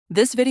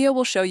This video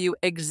will show you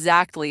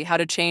exactly how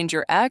to change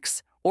your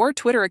X or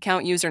Twitter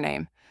account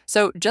username,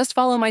 so just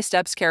follow my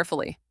steps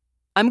carefully.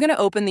 I'm going to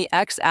open the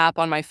X app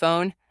on my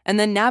phone and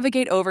then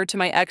navigate over to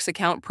my X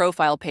account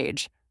profile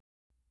page.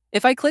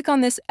 If I click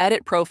on this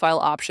Edit Profile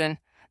option,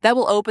 that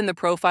will open the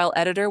profile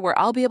editor where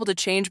I'll be able to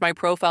change my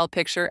profile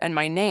picture and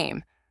my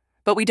name.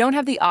 But we don't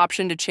have the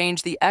option to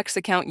change the X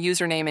account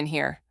username in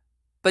here.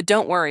 But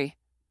don't worry,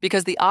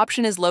 because the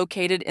option is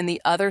located in the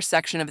other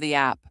section of the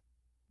app.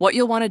 What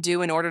you'll want to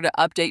do in order to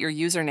update your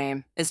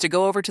username is to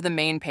go over to the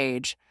main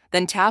page,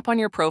 then tap on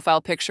your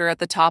profile picture at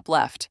the top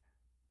left.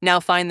 Now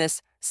find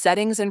this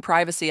Settings and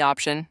Privacy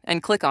option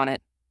and click on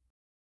it.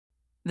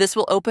 This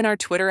will open our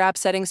Twitter app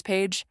settings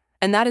page,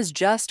 and that is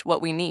just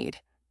what we need.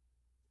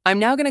 I'm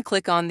now going to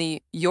click on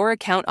the Your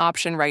Account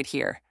option right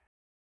here.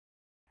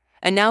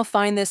 And now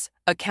find this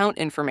Account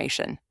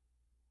Information.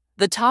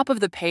 The top of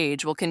the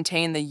page will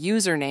contain the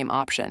Username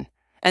option,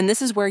 and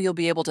this is where you'll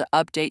be able to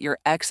update your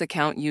X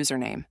account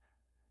username.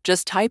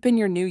 Just type in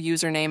your new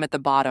username at the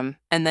bottom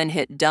and then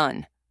hit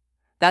Done.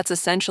 That's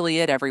essentially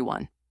it,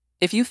 everyone.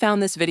 If you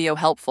found this video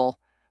helpful,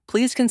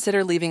 please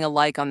consider leaving a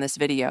like on this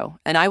video,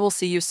 and I will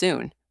see you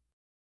soon.